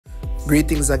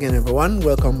Greetings again everyone,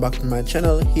 welcome back to my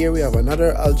channel. Here we have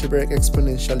another algebraic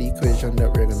exponential equation that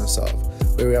we're going to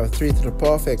solve, where we have 3 to the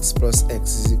power of x plus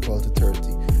x is equal to 30,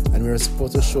 and we're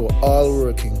supposed to show all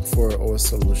working for our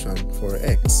solution for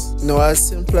x. Now, as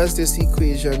simple as this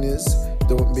equation is,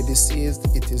 don't be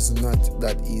deceived, it is not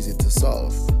that easy to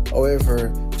solve.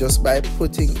 However, just by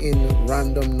putting in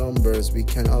random numbers, we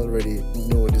can already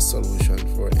know the solution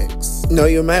for x. Now,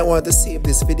 you might want to save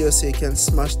this video so you can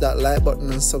smash that like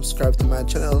button and subscribe to my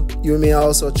channel. You may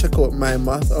also check out my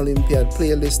Math Olympiad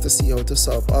playlist to see how to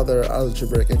solve other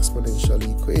algebraic exponential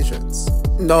equations.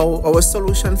 Now, our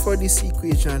solution for this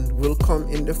equation will come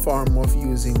in the form of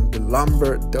using the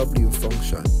Lambert W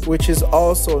function, which is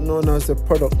also known as the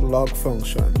product log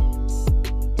function.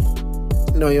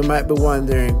 Now, you might be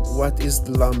wondering, what is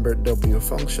the Lambert W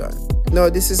function? Now,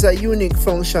 this is a unique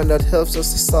function that helps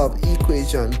us to solve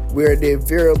equation where the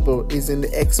variable is in the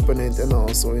exponent and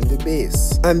also in the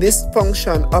base. And this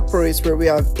function operates where we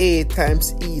have a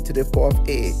times e to the power of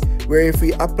a, where if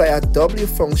we apply a w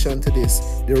function to this,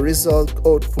 the result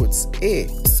outputs a.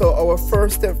 So our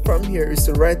first step from here is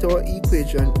to write our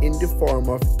equation in the form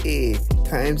of a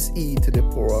times e to the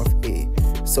power of a.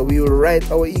 So we will write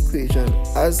our equation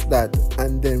as that,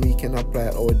 and then we can apply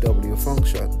our w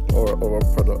function or our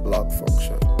product log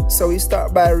function. So we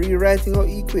start by rewriting our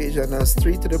equation as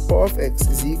 3 to the power of x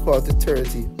is equal to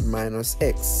 30 minus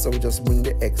x. So we just bring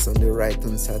the x on the right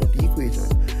hand side of the equation.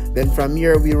 Then from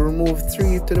here we remove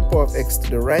 3 to the power of x to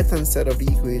the right hand side of the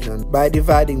equation by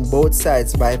dividing both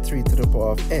sides by 3 to the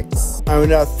power of x. And with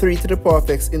that 3 to the power of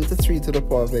x into 3 to the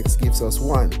power of x gives us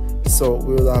 1. So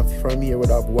we will have, from here we'll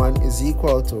have 1 is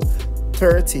equal to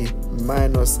 30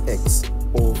 minus x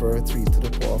over 3 to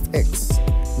the power of x.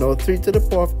 Now 3 to the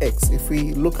power of x, if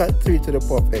we look at 3 to the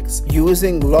power of x,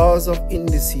 using laws of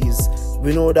indices,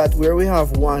 we know that where we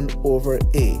have 1 over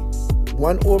a,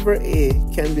 1 over a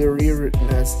can be rewritten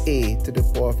as a to the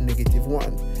power of negative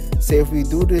 1. So if we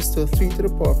do this to 3 to the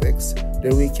power of x,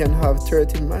 then we can have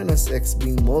 30 minus x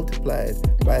being multiplied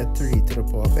by 3 to the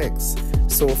power of x.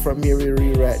 So from here we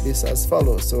rewrite this as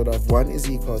follows. So that 1 is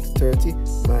equal to 30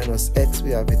 minus x, we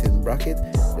have it in bracket.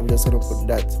 Then we're just going to put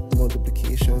that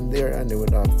multiplication there, and then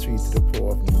we'll have 3 to the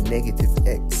power of negative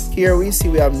x. Here we see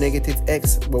we have negative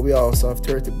x, but we also have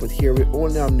 30, but here we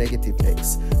only have negative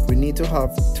x. We need to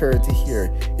have 30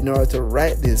 here in order to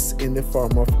write this in the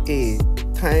form of a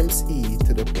times e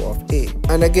to the power of a.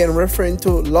 And again, referring to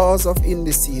laws of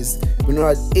indices, we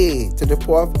know that a to the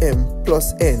power of m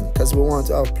plus n, because we want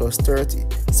to have plus 30.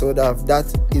 So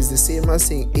that is the same as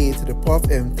saying a to the power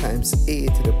of m times a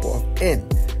to the power of n.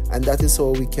 And that is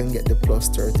how we can get the plus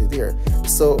 30 there.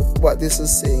 So what this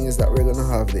is saying is that we're going to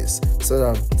have this. So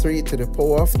that 3 to the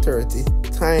power of 30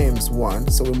 times 1,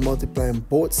 so we're multiplying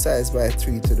both sides by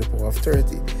 3 to the power of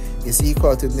 30, is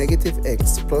equal to negative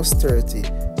x plus 30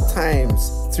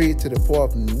 times 3 to the power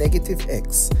of negative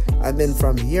x. And then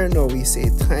from here now we say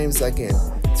times again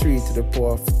 3 to the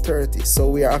power of 30. So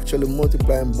we are actually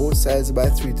multiplying both sides by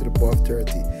 3 to the power of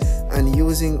 30. And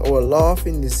using our law of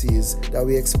indices that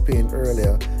we explained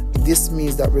earlier, this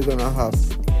means that we're going to have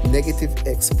negative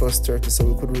x plus 30. So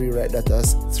we could rewrite that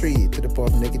as 3 to the power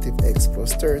of negative x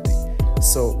plus 30.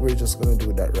 So we're just going to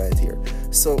do that right here.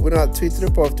 So we're not 3 to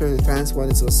the power of 30 times 1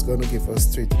 is just going to give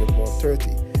us 3 to the power of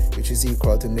 30, which is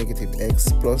equal to negative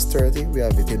x plus 30. We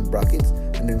have it in brackets,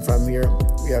 and then from here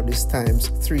we have this times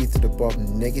 3 to the power of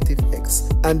negative x.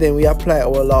 And then we apply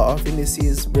our law of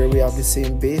indices where we have the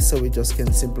same base, so we just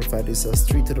can simplify this as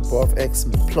 3 to the power of x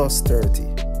plus 30.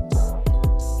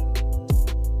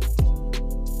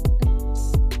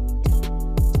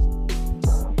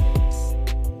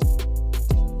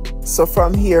 So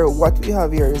from here, what we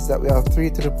have here is that we have 3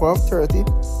 to the power of 30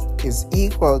 is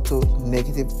equal to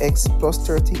negative x plus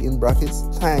 30 in brackets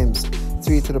times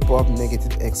 3 to the power of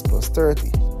negative x plus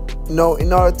 30. Now,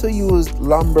 in order to use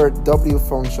Lambert W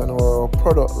function or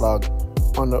product log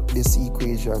on this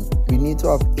equation, we need to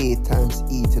have a times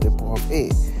e to the power of a.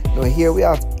 Now here we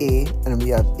have a and we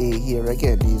have a here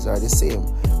again. These are the same.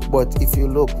 But if you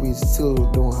look, we still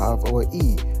don't have our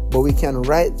e. But we can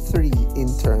write 3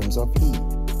 in terms of e.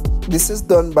 This is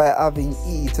done by having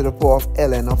e to the power of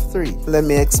ln of 3. Let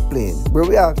me explain. Where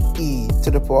we have e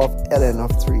to the power of ln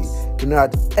of 3, you know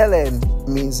that ln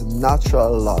means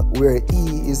natural log, where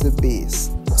e is the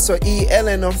base. So e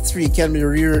ln of 3 can be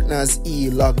rewritten as e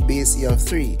log base e of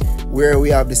 3, where we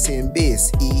have the same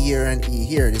base, e here and e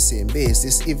here, the same base.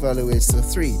 This evaluates to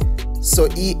 3. So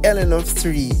e ln of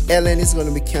 3, ln is going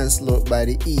to be cancelled out by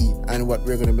the e, and what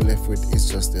we're going to be left with is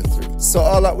just the 3. So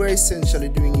all that we're essentially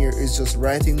doing here is just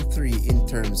writing 3 in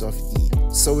terms of e.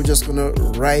 So we're just going to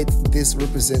write this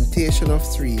representation of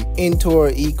 3 into our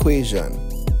equation.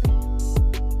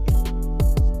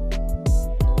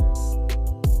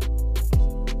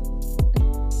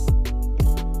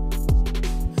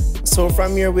 So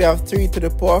from here we have 3 to the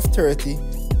power of 30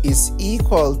 is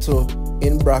equal to,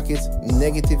 in bracket,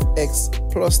 negative x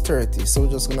plus 30. So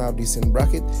we're just going to have this in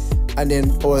bracket, and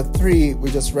then our 3,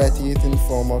 we're just writing it in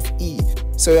form of e.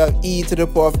 So we have e to the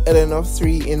power of ln of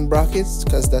 3 in brackets,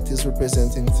 because that is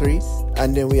representing 3,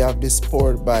 and then we have this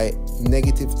powered by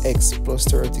negative x plus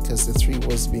 30, because the 3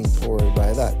 was being powered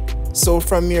by that. So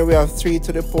from here we have 3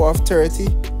 to the power of 30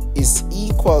 is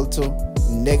equal to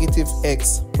negative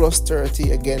x plus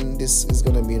 30. Again, this is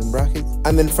going to be in bracket,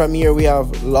 and then from here we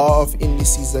have law of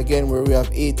indices again, where we have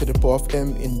a to the power of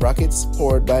m in brackets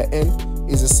powered by n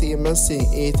is the same as saying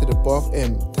a to the power of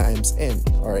m times n,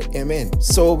 or mn.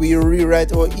 So we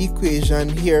rewrite our equation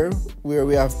here where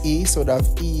we have e, so that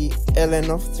e ln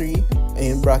of 3, and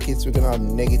in brackets we're going to have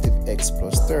negative x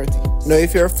plus 30. Now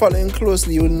if you're following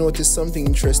closely, you will notice something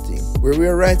interesting, where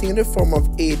we're writing in the form of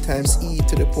a times e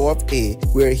to the power of a,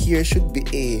 where here should be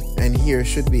a and here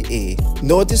should be a.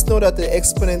 Notice now that the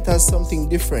exponent has something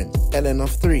different, ln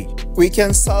of 3. We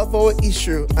can solve our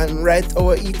issue and write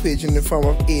our equation in the form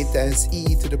of a times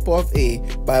e to the power of a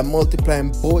by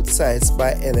multiplying both sides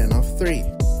by ln of 3.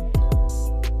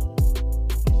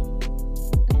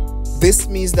 This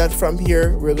means that from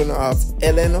here we're going to have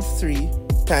ln of 3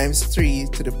 times 3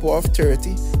 to the power of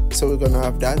 30. So we're going to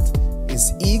have that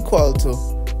is equal to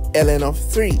ln of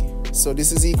 3. So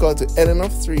this is equal to ln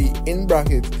of 3 in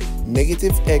bracket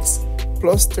negative x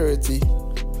plus 30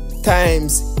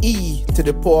 times e to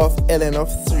the power of ln of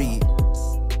 3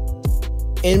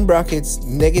 in brackets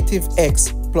negative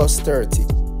x plus 30.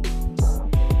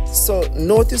 So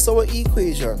notice our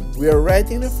equation. We are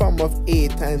writing the form of a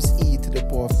times e to the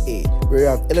power of a, where we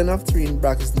have ln of 3 in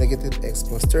brackets negative x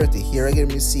plus 30. Here again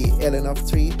we see ln of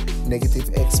 3 negative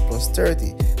x plus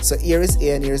 30. So here is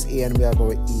a and here is a, and we have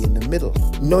our e in the middle.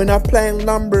 Now in applying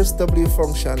Lambert's w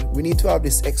function, we need to have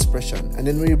this expression, and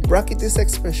then we bracket this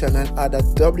expression and add a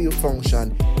w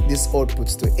function. This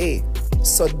outputs to a.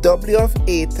 So w of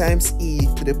a times e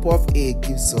to the power of a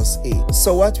gives us a.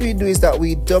 So what we do is that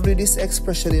we w this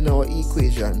expression in our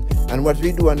equation, and what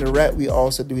we do on the right we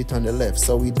also do it on the left.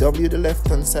 So we w the left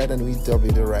hand side and we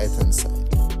w the right hand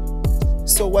side.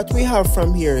 So what we have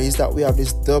from here is that we have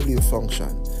this w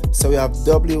function. So we have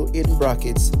w in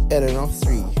brackets ln of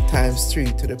 3 times 3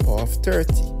 to the power of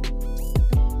 30.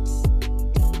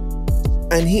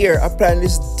 And here, applying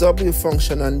this w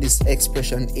function on this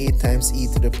expression a times e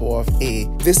to the power of a,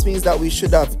 this means that we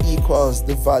should have equals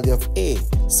the value of a.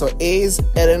 So a is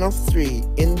ln of 3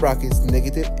 in brackets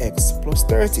negative x plus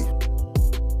 30.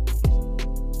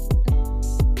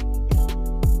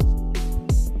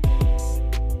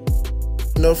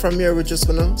 Now from here, we're just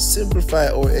going to simplify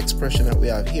our expression that we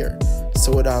have here.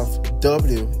 So we'd have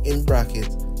w in bracket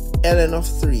ln of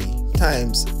 3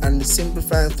 times, and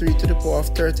simplifying 3 to the power of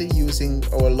 30 using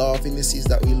our law of indices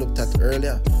that we looked at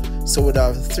earlier. So we'd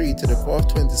have 3 to the power of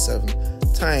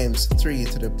 27 times 3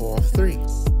 to the power of 3.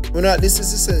 We know that this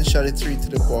is essentially 3 to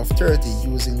the power of 30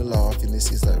 using the law of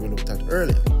indices that we looked at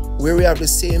earlier. Where we have the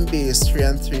same base, 3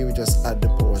 and 3, we just add the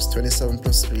powers. 27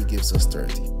 plus 3 gives us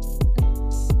 30.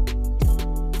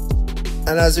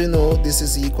 And as we know, this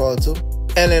is equal to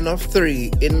ln of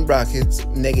 3 in brackets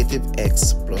negative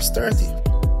x plus 30.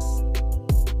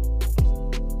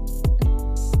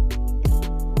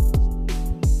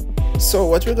 So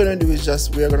what we're going to do is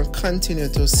we're going to continue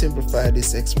to simplify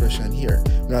this expression here.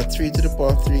 Now 3 to the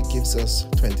power of 3 gives us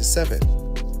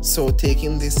 27. So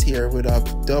taking this here, we'd have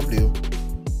w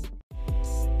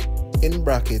in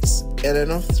brackets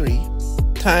ln of 3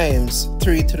 times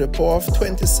 3 to the power of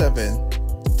 27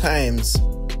 times,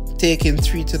 taking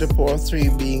 3 to the power of 3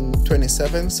 being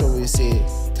 27, so we say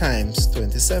times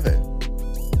 27.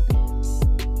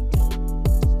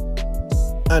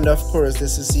 And of course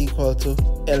this is equal to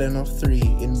ln of 3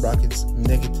 in brackets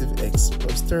negative x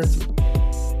plus 30.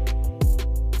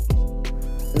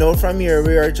 Now from here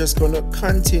we are just going to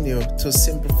continue to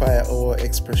simplify our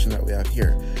expression that we have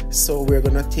here. So we're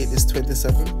going to take this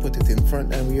 27, put it in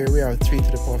front, and here we have 3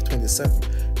 to the power of 27.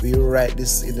 We will write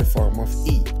this in the form of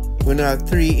e. We now have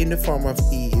 3 in the form of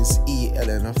e is e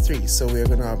ln of 3. So we're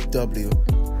going to have w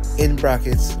in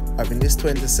brackets having this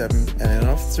 27 ln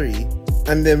of 3.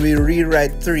 And then we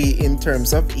rewrite 3 in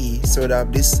terms of e. So we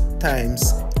have this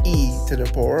times e to the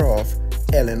power of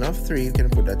ln of 3, you can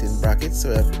put that in brackets, so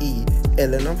we have e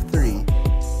ln of 3,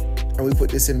 and we put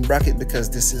this in bracket because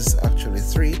this is actually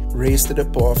 3 raised to the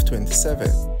power of 27.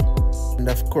 And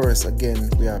of course, again,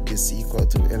 we have this equal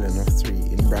to ln of 3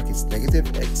 in brackets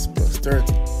negative x plus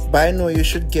 30. By now, you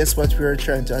should guess what we are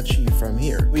trying to achieve from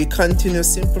here. We continue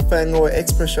simplifying our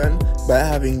expression by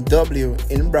having w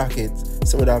in brackets,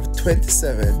 so we'd have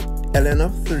 27 ln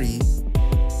of 3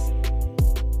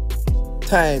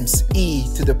 times e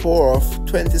to the power of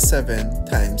 27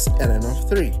 times ln of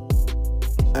 3.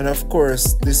 And of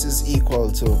course, this is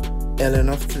equal to ln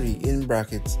of 3 in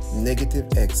brackets negative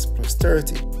x plus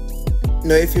 30.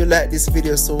 Now, if you like this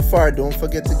video so far, don't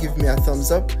forget to give me a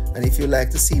thumbs up, and if you like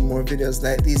to see more videos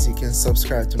like these, you can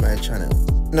subscribe to my channel.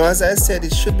 Now, as I said,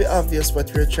 it should be obvious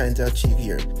what we're trying to achieve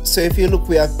here. So if you look,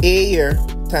 we have a here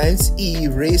times e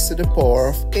raised to the power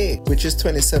of a, which is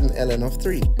 27 ln of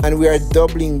 3, and we are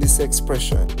doubling this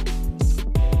expression.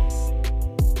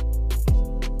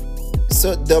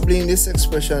 So doubling this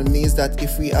expression means that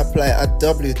if we apply a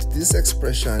w to this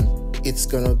expression, it's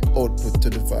gonna output to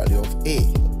the value of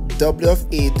a. W of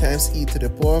a times e to the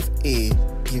power of a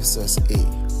gives us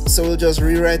a. So we'll just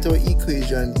rewrite our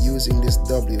equation using this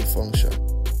w function.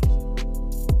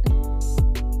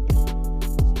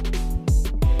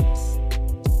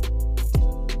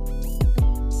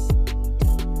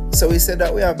 So we said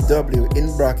that we have w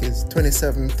in brackets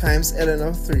 27 times ln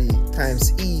of 3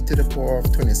 times e to the power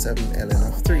of 27 ln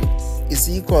of 3 is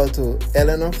equal to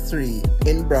ln of 3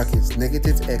 in brackets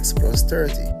negative x plus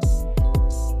 30.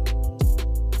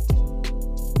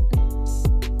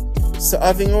 So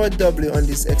having our w on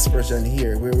this expression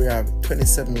here, where we have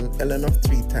 27 ln of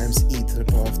 3 times e to the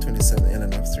power of 27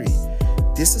 ln of 3,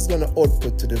 this is going to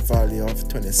output to the value of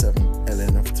 27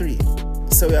 ln of 3.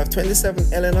 So we have 27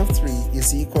 ln of 3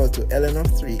 is equal to ln of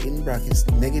 3 in brackets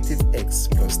negative x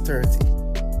plus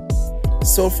 30.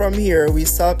 So from here, we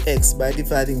solve x by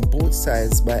dividing both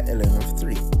sides by ln of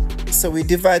 3. So we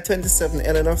divide 27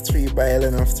 ln of 3 by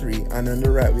ln of 3, and on the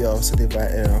right we also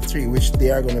divide ln of 3, which they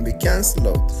are going to be cancelled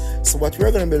out. So what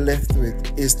we're going to be left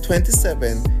with is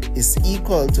 27 is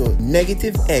equal to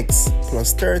negative x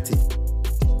plus 30.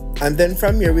 And then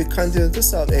from here we continue to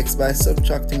solve x by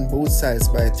subtracting both sides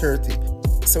by 30.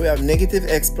 So we have negative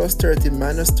x plus 30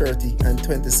 minus 30 and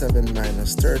 27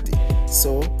 minus 30.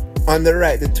 So on the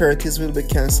right, the 30s will be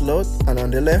cancelled out, and on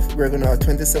the left, we're going to have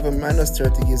 27 minus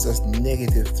 30 gives us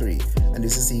negative 3, and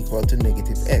this is equal to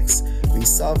negative x. We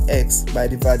solve x by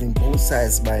dividing both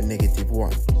sides by negative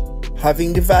 1.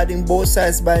 Having dividing both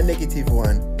sides by negative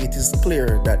 1, it is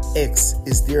clear that x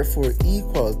is therefore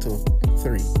equal to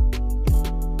 3.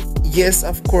 Yes,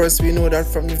 of course, we know that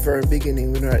from the very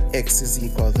beginning, we know that x is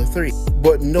equal to 3,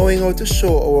 but knowing how to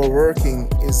show our working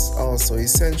is also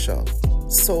essential.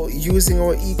 So using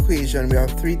our equation, we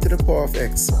have 3 to the power of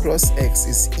x plus x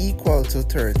is equal to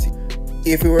 30.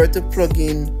 If we were to plug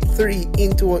in 3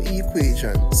 into our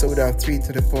equation, so we'd have 3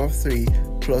 to the power of 3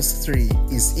 plus 3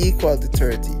 is equal to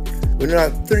 30. We know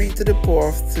that 3 to the power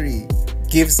of 3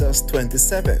 gives us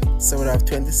 27. So we'd have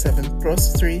 27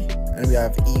 plus 3, and we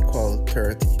have equal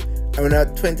 30. And we know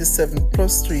that 27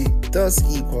 plus 3 does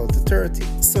equal to 30.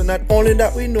 So not only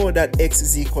that we know that x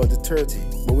is equal to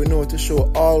 30, but we know to show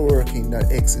all working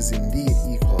that x is indeed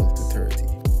equal to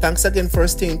 30. Thanks again for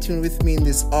staying tuned with me in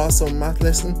this awesome math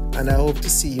lesson, and I hope to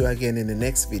see you again in the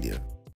next video.